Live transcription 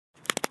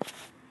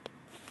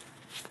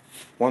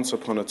Once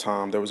upon a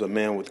time there was a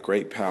man with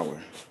great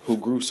power, who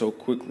grew so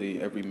quickly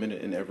every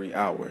minute and every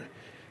hour.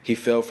 He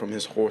fell from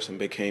his horse and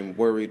became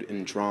worried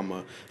in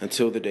drama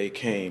until the day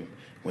came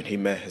when he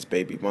met his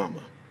baby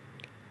mama.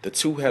 The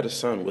two had a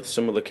son with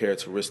similar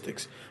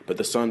characteristics, but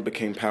the son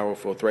became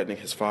powerful,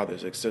 threatening his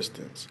father's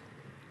existence.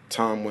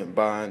 Time went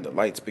by and the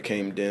lights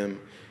became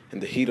dim. In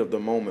the heat of the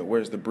moment,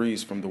 where's the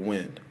breeze from the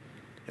wind?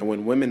 And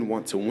when women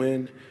want to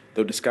win,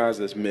 they'll disguise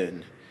as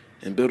men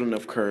and build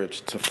enough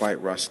courage to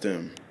fight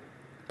Rostam.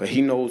 But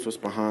he knows what's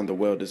behind the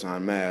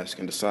well-designed mask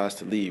and decides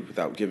to leave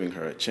without giving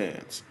her a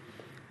chance.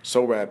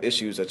 Sohrab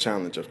issues a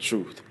challenge of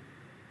truth,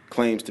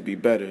 claims to be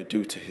better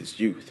due to his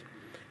youth.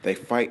 They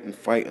fight and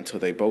fight until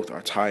they both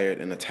are tired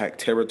and attack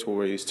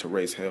territories to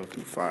raise hell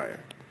through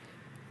fire.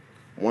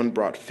 One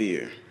brought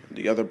fear, and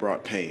the other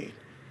brought pain,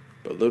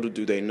 but little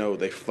do they know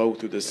they flow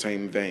through the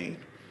same vein.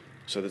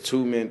 So the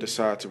two men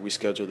decide to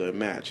reschedule their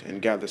match and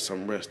gather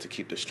some rest to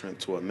keep the strength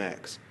to a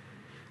max.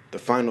 The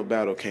final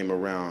battle came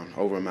around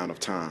over amount of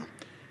time,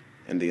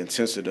 and the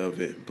intensity of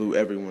it blew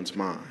everyone's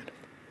mind.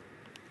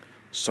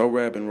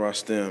 Sohrab and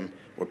Rostam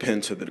were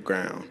pinned to the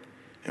ground,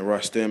 and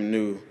Rostam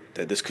knew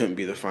that this couldn't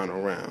be the final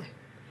round.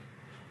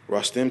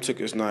 Rostam took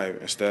his knife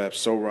and stabbed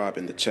Sohrab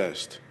in the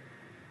chest,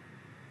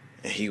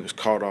 and he was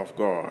caught off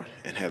guard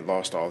and had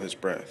lost all his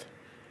breath.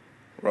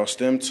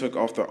 Rostam took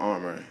off the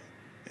armor,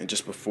 and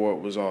just before it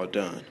was all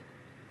done,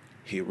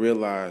 he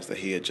realized that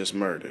he had just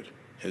murdered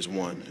his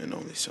one and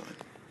only son.